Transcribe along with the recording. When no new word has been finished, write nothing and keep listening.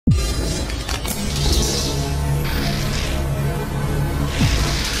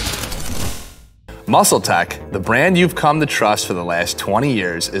MuscleTech, the brand you've come to trust for the last 20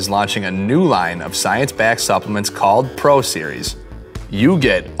 years, is launching a new line of science-backed supplements called Pro Series. You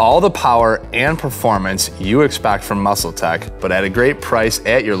get all the power and performance you expect from MuscleTech, but at a great price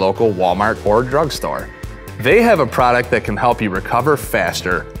at your local Walmart or drugstore. They have a product that can help you recover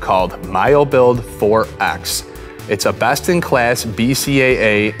faster called MyoBuild 4X. It's a best-in-class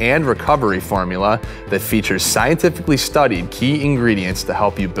BCAA and recovery formula that features scientifically studied key ingredients to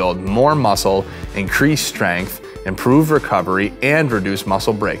help you build more muscle, increase strength, improve recovery, and reduce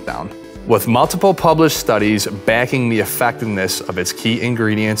muscle breakdown. With multiple published studies backing the effectiveness of its key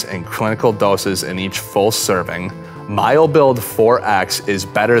ingredients and clinical doses in each full serving, MyoBuild 4X is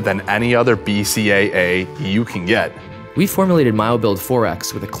better than any other BCAA you can get. We formulated MyoBuild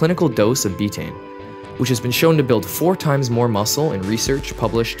 4X with a clinical dose of betaine, which has been shown to build 4 times more muscle in research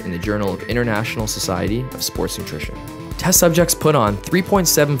published in the Journal of International Society of Sports Nutrition. Test subjects put on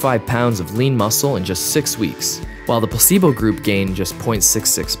 3.75 pounds of lean muscle in just 6 weeks, while the placebo group gained just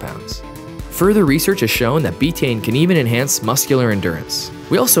 0.66 pounds. Further research has shown that betaine can even enhance muscular endurance.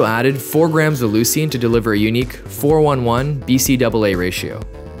 We also added 4 grams of leucine to deliver a unique 4:1 BCAA ratio.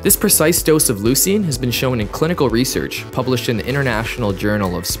 This precise dose of leucine has been shown in clinical research published in the International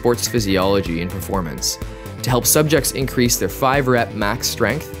Journal of Sports Physiology and Performance to help subjects increase their 5-rep max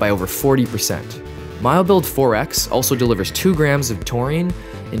strength by over 40%. MyoBuild 4X also delivers 2 grams of taurine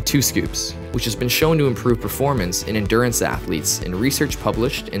in 2 scoops, which has been shown to improve performance in endurance athletes in research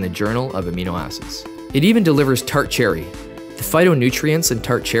published in the Journal of Amino Acids. It even delivers tart cherry. The phytonutrients in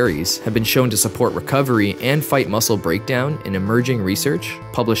tart cherries have been shown to support recovery and fight muscle breakdown in emerging research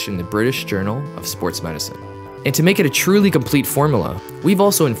published in the British Journal of Sports Medicine. And to make it a truly complete formula, we've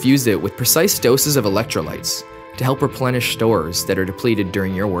also infused it with precise doses of electrolytes to help replenish stores that are depleted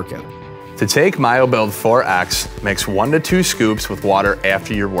during your workout. To take MyoBuild 4X, mix 1 to 2 scoops with water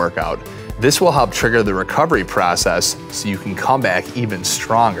after your workout. This will help trigger the recovery process so you can come back even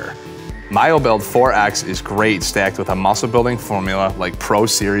stronger. MyoBuild 4X is great stacked with a muscle building formula like Pro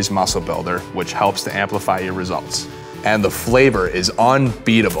Series Muscle Builder, which helps to amplify your results. And the flavor is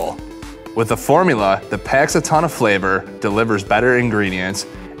unbeatable. With a formula that packs a ton of flavor, delivers better ingredients,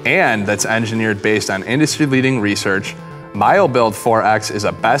 and that's engineered based on industry-leading research, MyoBuild 4X is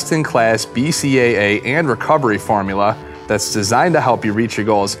a best-in-class BCAA and recovery formula that's designed to help you reach your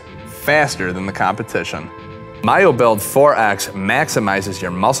goals faster than the competition. MyoBuild 4X maximizes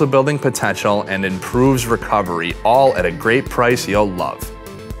your muscle building potential and improves recovery, all at a great price you'll love.